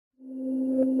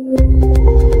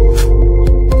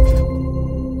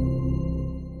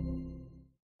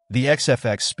The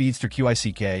XFX Speedster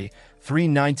QICK319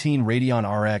 Radeon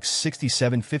RX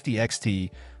 6750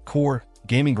 XT Core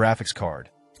gaming graphics card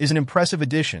is an impressive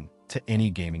addition to any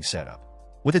gaming setup.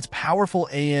 With its powerful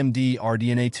AMD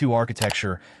RDNA 2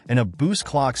 architecture and a boost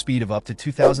clock speed of up to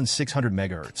 2600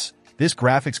 MHz, this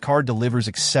graphics card delivers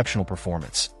exceptional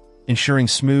performance, ensuring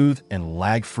smooth and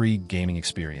lag-free gaming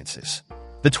experiences.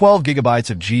 The 12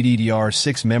 GB of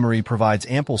GDDR6 memory provides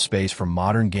ample space for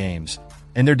modern games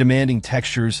and their demanding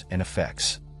textures and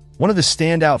effects. One of the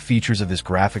standout features of this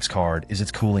graphics card is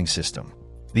its cooling system.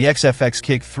 The XFX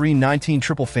QICK319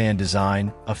 triple fan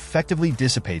design effectively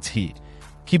dissipates heat,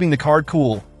 keeping the card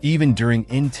cool even during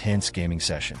intense gaming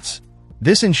sessions.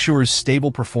 This ensures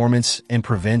stable performance and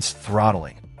prevents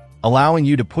throttling, allowing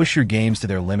you to push your games to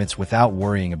their limits without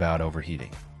worrying about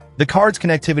overheating. The card's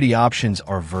connectivity options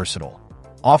are versatile,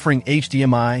 offering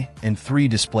HDMI and 3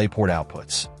 DisplayPort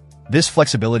outputs. This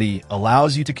flexibility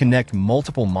allows you to connect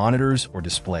multiple monitors or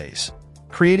displays,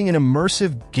 creating an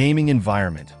immersive gaming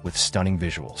environment with stunning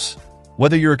visuals.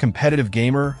 Whether you're a competitive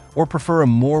gamer or prefer a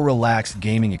more relaxed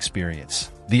gaming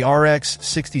experience, the RX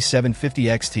 6750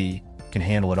 XT can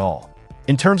handle it all.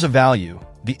 In terms of value,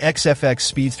 the XFX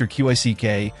Speedster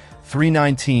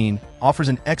QICK319 offers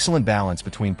an excellent balance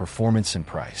between performance and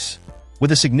price.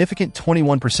 With a significant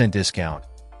 21% discount,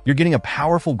 you're getting a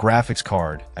powerful graphics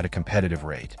card at a competitive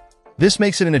rate. This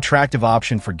makes it an attractive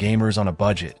option for gamers on a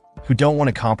budget who don't want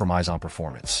to compromise on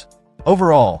performance.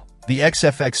 Overall, the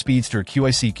XFX Speedster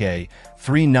QICK319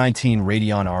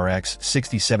 Radeon RX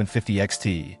 6750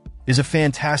 XT is a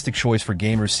fantastic choice for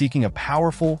gamers seeking a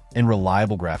powerful and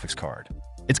reliable graphics card.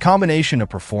 Its combination of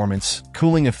performance,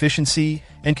 cooling efficiency,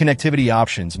 and connectivity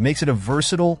options makes it a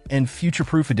versatile and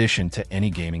future-proof addition to any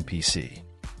gaming PC.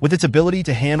 With its ability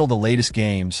to handle the latest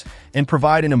games and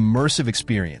provide an immersive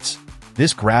experience,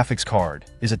 this graphics card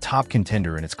is a top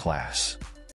contender in its class.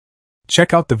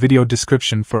 Check out the video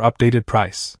description for updated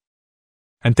price.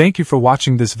 And thank you for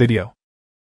watching this video.